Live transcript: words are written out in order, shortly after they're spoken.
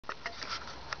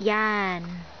Yan.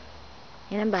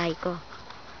 Yan ang bahay ko.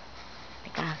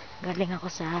 Teka, galing ako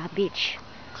sa beach.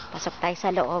 Pasok tayo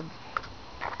sa loob.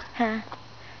 Ha?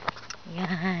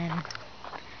 Yan.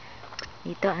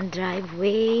 Dito ang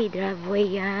driveway.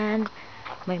 Driveway yan.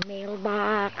 May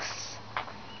mailbox.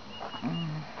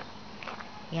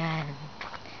 Yan.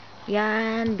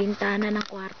 Yan. Bintana ng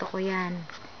kwarto ko yan.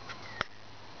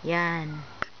 Yan.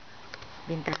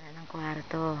 Bintana ng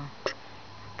kwarto.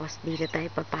 Tapos dito tayo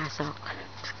papasok.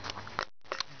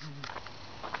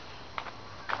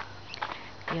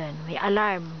 Yan. May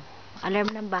alarm. Alarm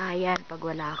ng bahay yan pag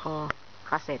wala ako.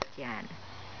 Kaset yan.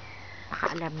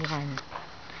 Naka-alarm yan.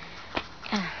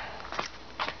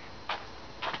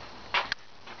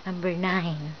 Number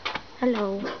 9.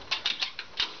 Hello.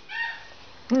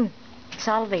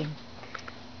 Solving.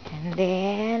 And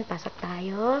then, pasok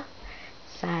tayo.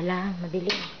 Sala,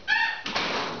 madilim.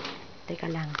 Teka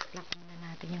lang. Lock muna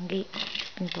natin yung gate.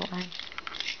 Pintuan.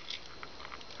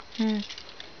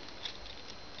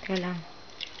 Teka lang.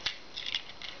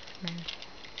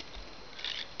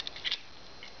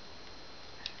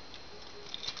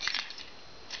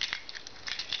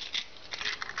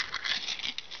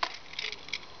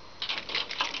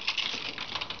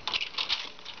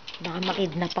 Baka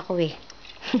makidnap ako eh.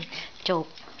 Choke.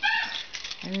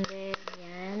 And then,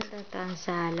 yan. Ito ang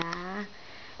sala.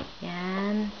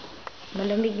 Yan.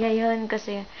 Malamig ngayon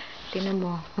kasi, tinan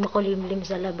mo, makulimlim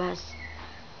sa labas.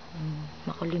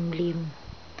 Makulimlim.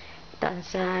 Ito ang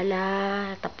sala.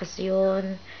 Tapos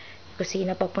yun,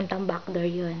 kusina papuntang backdoor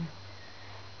yun.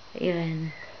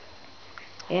 Yun.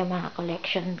 Ayan mga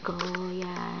collection ko.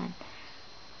 Yan.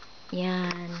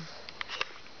 Yan.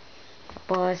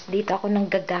 Tapos, dito ako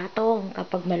nanggagatong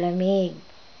kapag malamig.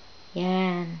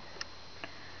 Yan.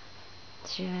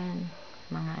 Yan.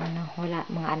 Mga ano, wala,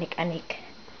 mga anik-anik.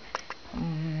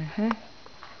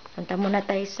 Punta muna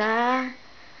tayo sa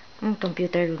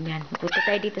computer room yan. Punta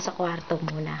tayo dito sa kwarto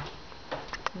muna.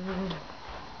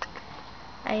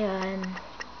 Ayun.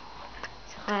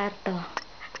 Sa kwarto.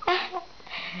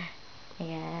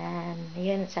 Ayan.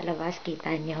 Ayan, sa labas,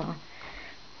 kita nyo.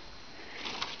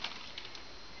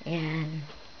 Ayan.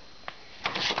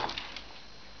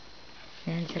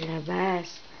 Ayan, sa labas.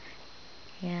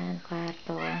 Ayan,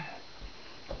 kwarto.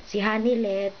 Si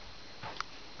Hanilet,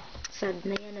 sad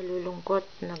na yan,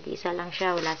 nalulungkot. Nag-isa lang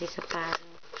siya, wala si Saparo.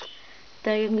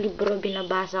 Ito yung libro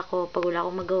binabasa ko pag wala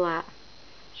akong magawa.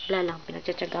 Wala lang,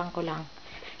 pinagtsatsagaan ko lang.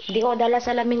 Hindi ko dala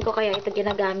salamin ko, kaya ito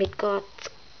ginagamit ko.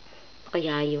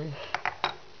 Kaya yun.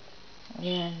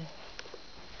 Ayan.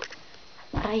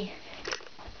 Ay.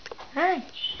 Ay.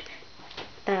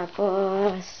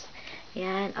 Tapos,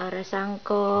 yan, orasan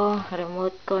ko,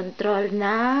 remote control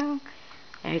ng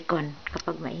aircon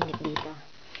kapag mainit dito.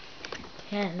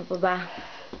 Yan, ano pa ba?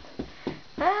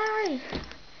 Ay!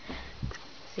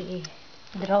 Sige,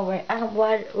 drawer.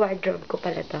 Wardrobe ko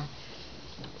pala to.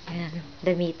 Yan,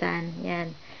 damitan.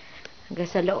 Yan. Hanggang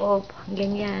sa loob.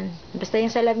 Hanggang yan. Basta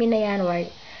yung salamin na yan,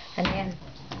 ano yan?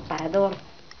 Parador.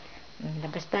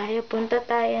 Labas tayo, punta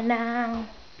tayo ng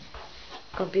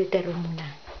computer room muna.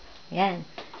 Yan.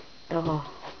 Ito.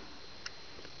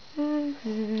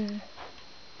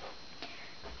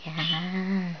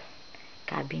 Yan.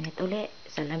 Cabinet uli.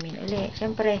 Salamin uli.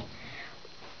 Siyempre,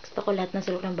 gusto ko lahat ng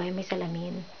sulok ng bahay may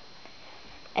salamin.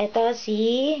 Ito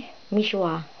si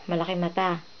Mishwa. Malaki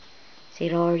mata. Si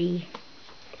Rory.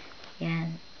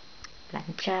 Yan.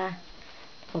 Plancha.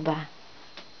 Ito ba?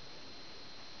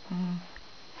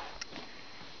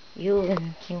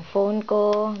 Yun. Yung phone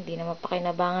ko, hindi na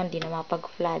mapakinabangan, hindi na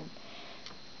mapag-flood.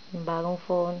 Yung bagong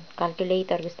phone.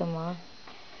 Calculator, gusto mo?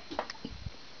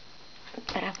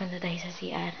 Tara, punta tayo sa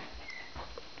CR.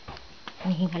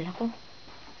 Hinihingal ako.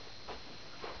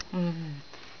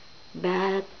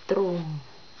 Bathroom.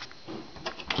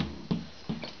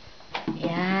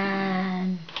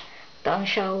 Yan. Ito ang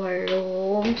shower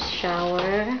room.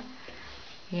 Shower.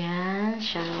 Yan.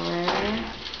 Shower.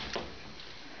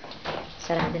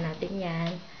 Sarado natin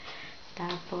yan.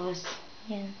 Tapos,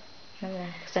 yan.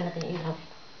 Buksan natin yung ilaw.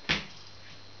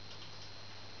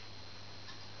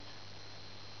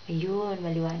 Ayun,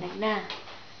 maliwanag na.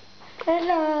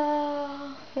 Hello!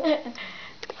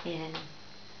 Yan.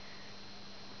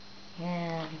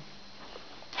 Yan.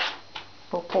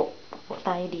 Pupo. Pupo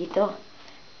tayo dito.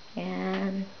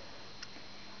 Yan.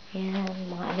 Yan,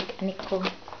 mga anik-anik ko.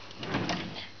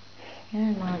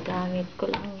 Yan, mga gamit ko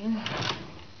lang yun.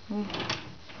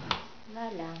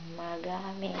 Wala lang, mga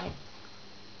gamit.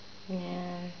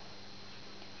 Yan.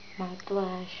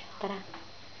 Mouthwash. Tara.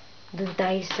 Doon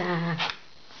tayo sa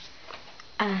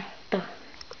to.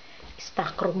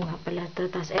 Stock room nga pala to.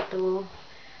 Tapos ito,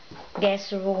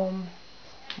 guest room.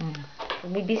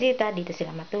 Pag may bisita, dito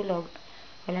sila matulog.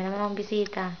 Wala naman akong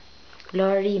bisita.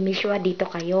 Lori, Mishwa, dito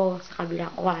kayo sa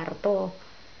kabilang kwarto.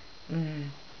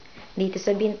 Dito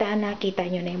sa bintana, kita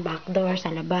nyo na yung back door.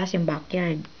 Sa labas, yung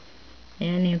backyard.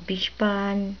 Ayan, yung fish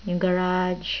pan, yung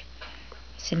garage.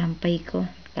 Sinampay ko.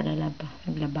 Kalalaba.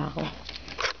 Naglaba ko.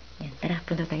 Ayan, tara,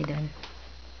 punta tayo doon.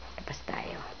 Tapos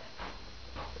tayo.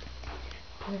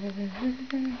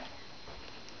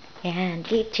 Ayan,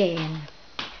 kitchen.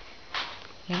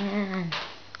 Ayan.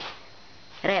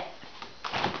 Rep.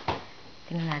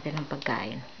 Tingnan natin ang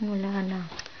pagkain. Wala na.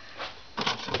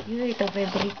 Yun, ito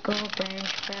favorite ko.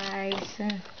 French fries.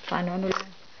 Paano lang.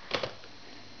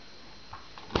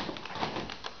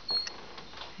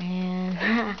 Ayan.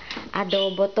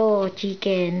 Adobo to.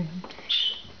 Chicken.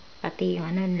 Pati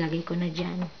yung ano, nilagay ko na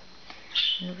dyan.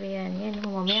 Ano ba yan? Yan.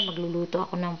 Mamaya magluluto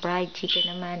ako ng fried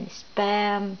chicken naman.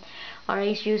 Spam.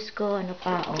 Orange juice ko. Ano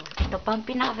pa? Oh, ito pa ang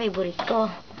pinaka-favorite ko.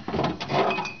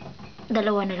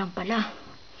 Dalawa na lang pala.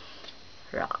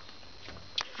 Rock.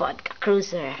 Vodka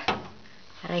Cruiser.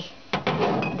 Aray.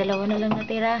 Dalawa na lang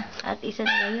natira. At isa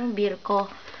na lang yung beer ko.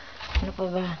 Ano pa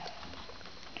ba?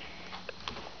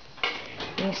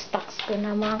 Yung stocks ko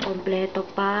naman. Kompleto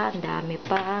pa. Ang dami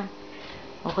pa.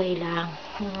 Okay lang.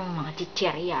 Mga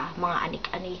chicherya. Mga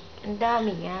anik-anik. Ang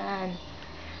dami yan.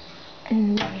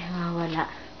 Hindi wala.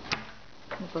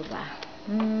 Ano pa ba?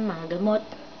 Mga gamot.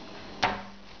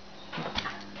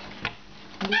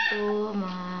 Dito,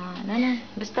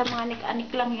 basta mga anik-anik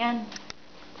lang yan.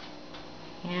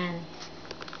 Yan.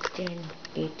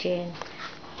 Kitchen.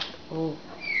 Oh,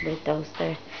 bread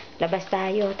toaster. Labas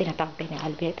tayo. Tinatawag tayo ni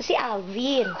Alvin. Ito si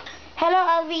Alvin. Hello,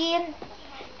 Alvin.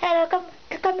 Hello, come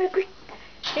here, quick.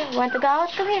 You want to go out?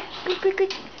 Come here. Quick.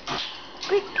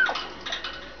 Quick.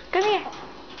 Come here.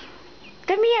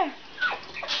 Come here.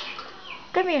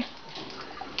 Come here.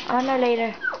 Oh, no,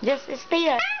 later. Just stay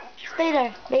there. Stay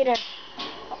there. Later.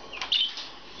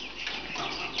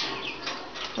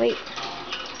 Wait.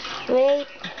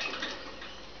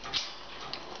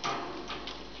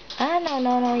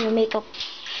 No. You make up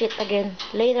shit again.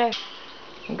 Later.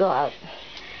 Go out.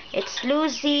 It's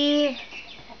Lucy.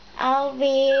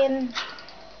 Alvin.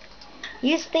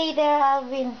 You stay there,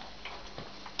 Alvin.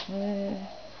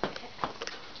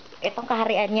 Itong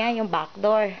kaharian niya, yung back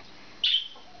door.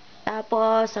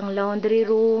 Tapos, ang laundry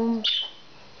room.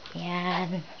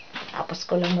 Yan. Tapos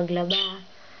ko lang maglaba.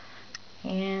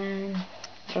 Yan.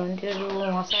 Laundry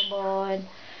room, mga sabon,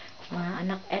 mga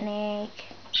anak-anik,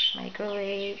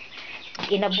 microwave.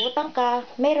 Pag inabutan ka,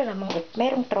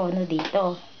 merong trono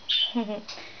dito.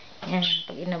 Yan.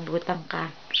 Pag inabutan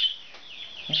ka.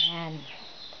 Yan.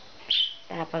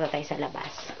 Tara, punta tayo sa labas.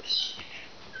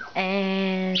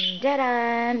 And,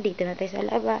 jaran! Dito na tayo sa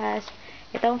labas.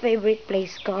 Ito ang favorite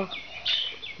place ko.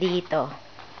 Dito.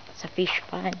 Sa fish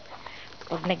pan.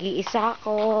 Pag nag-iisa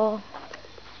ako,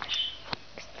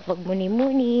 pag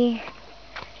muni-muni,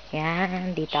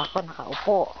 yan, dito ako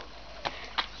nakaupo.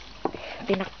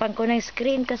 Tinakpan ko ng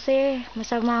screen kasi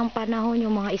masama ang panahon.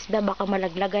 Yung mga isda baka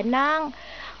malaglagan ng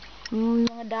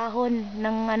mga dahon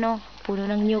ng puno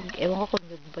ng nyug. Ewan ko kung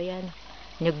nyug ba yan.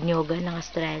 Nyug-nyugan ng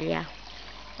Australia.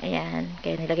 Ayan,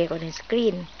 kaya nilagay ko ng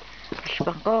screen.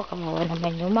 Pushpan ko, kawawa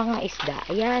naman yung mga isda.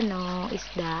 Ayan,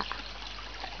 isda.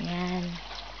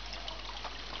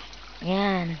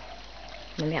 Ayan.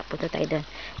 Mamaya punta tayo doon.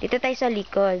 Dito tayo sa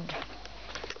likod.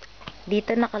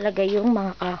 Dito nakalagay yung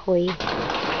mga kahoy.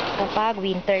 Kapag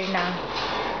winter na,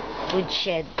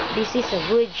 woodshed. This is a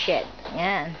woodshed.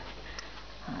 Ayan.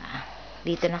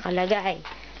 Dito nakalagay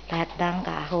lahat ng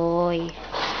kahoy.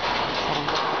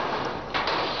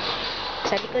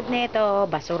 Sa likod nito,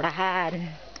 basurahan.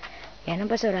 Yan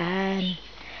ang basurahan.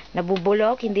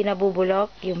 Nabubulok, hindi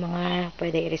nabubulok yung mga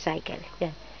pwede i-recycle.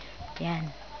 Yan.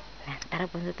 Tara,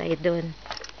 punta tayo doon.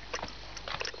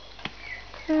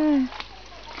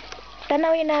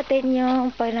 Tanawin natin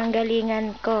yung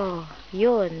pananggalingan ko.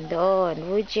 Yun, doon.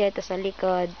 Woodshed sa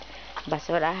likod.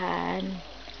 Basurahan.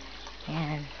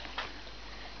 Yan.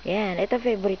 Yan. Ito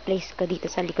favorite place ko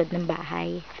dito sa likod ng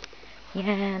bahay.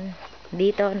 Yan.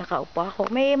 Dito, nakaupo ako.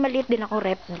 May maliit din ako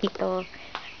rep dito.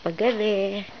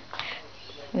 Paggabi.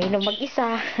 May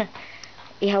mag-isa.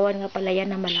 Ihawan nga pala yan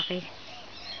na malaki.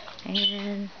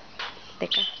 Ayan.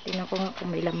 Teka, tingnan ko nga kung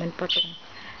may laman pa itong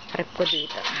rep ko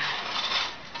dito.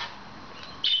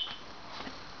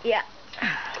 Yeah.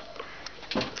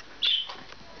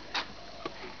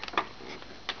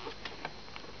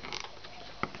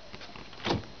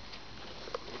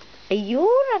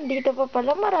 Ayun, nandito pa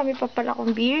pala. Marami pa pala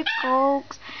akong beer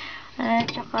cokes.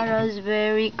 At saka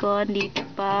raspberry ko. Dito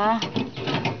pa.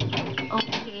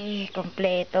 Okay,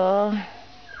 kompleto.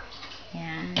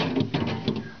 Yan.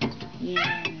 Yeah.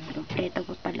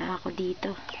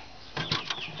 dito.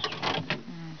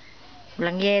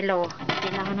 Walang yelo.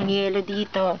 Kailangan ng yelo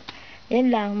dito.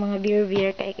 Yan lang, mga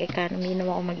beer, kay economy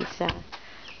naman ako mag-isa.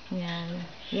 Yan.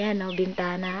 Yan, oh,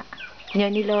 bintana.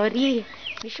 Yan ni Lori.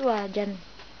 Bishwa, dyan.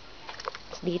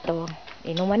 Tapos dito,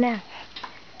 inuman na.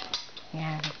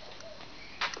 Yan.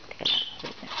 Teka lang.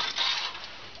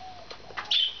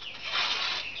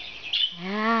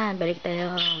 Yan, balik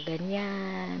tayo.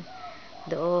 Ganyan.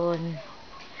 Doon.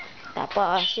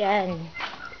 Tapos, yan.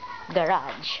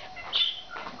 Garage.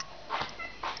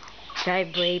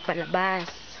 Driveway,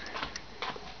 palabas.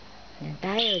 Yan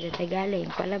tayo. Diyan tayo galing.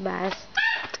 Palabas.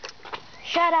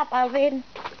 Shut up, Alvin!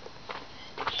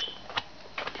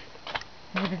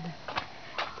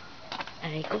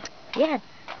 Aray ko. Yan.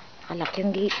 Nakalak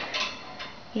yung gate.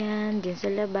 Yan. Diyan sa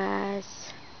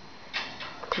labas.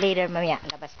 Later, mamaya.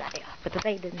 Labas tayo. Punta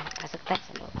tayo dun. Pasok tayo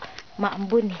sa loob.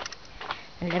 Maambun eh.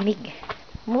 Ang lamig.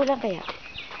 Mulang kaya.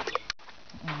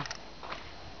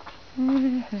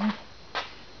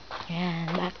 Yan.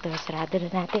 Back door. Sarado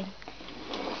na natin.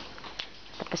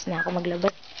 Tapos na ako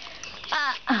maglabas.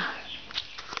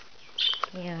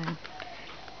 Yan.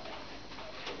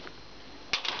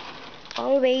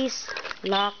 Always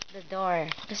lock the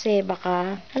door. Kasi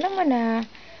baka, alam mo na,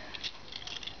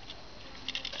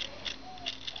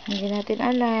 hindi natin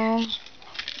alam.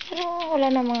 Pero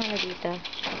wala na mga dito.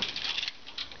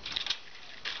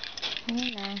 Yan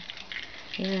lang.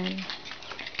 Yan.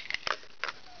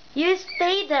 You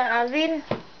stay there, Alvin.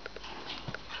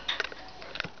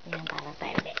 Yan, para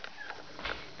tayo ulit.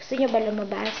 Gusto nyo ba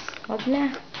lumabas? Huwag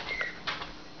na.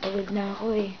 Pagod na ako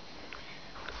eh.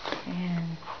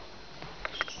 Ayan.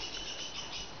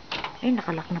 Ay,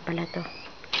 nakalak na pala to.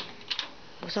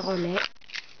 Gusto ko ulit.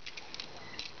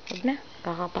 Huwag na.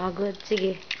 Kakapagod.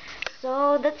 Sige.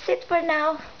 So, that's it for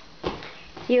now.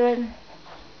 Yun.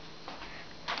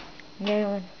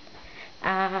 Ngayon.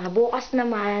 Bukas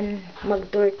naman,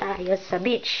 mag-tour tayo sa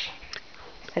beach.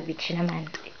 Sa beach naman.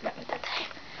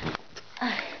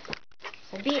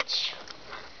 Sa beach.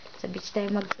 Sa beach tayo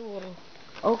mag-tour.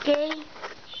 Okay?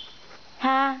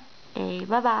 Ha? Okay,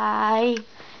 bye-bye.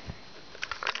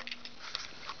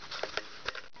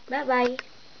 Bye-bye.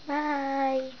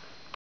 Bye.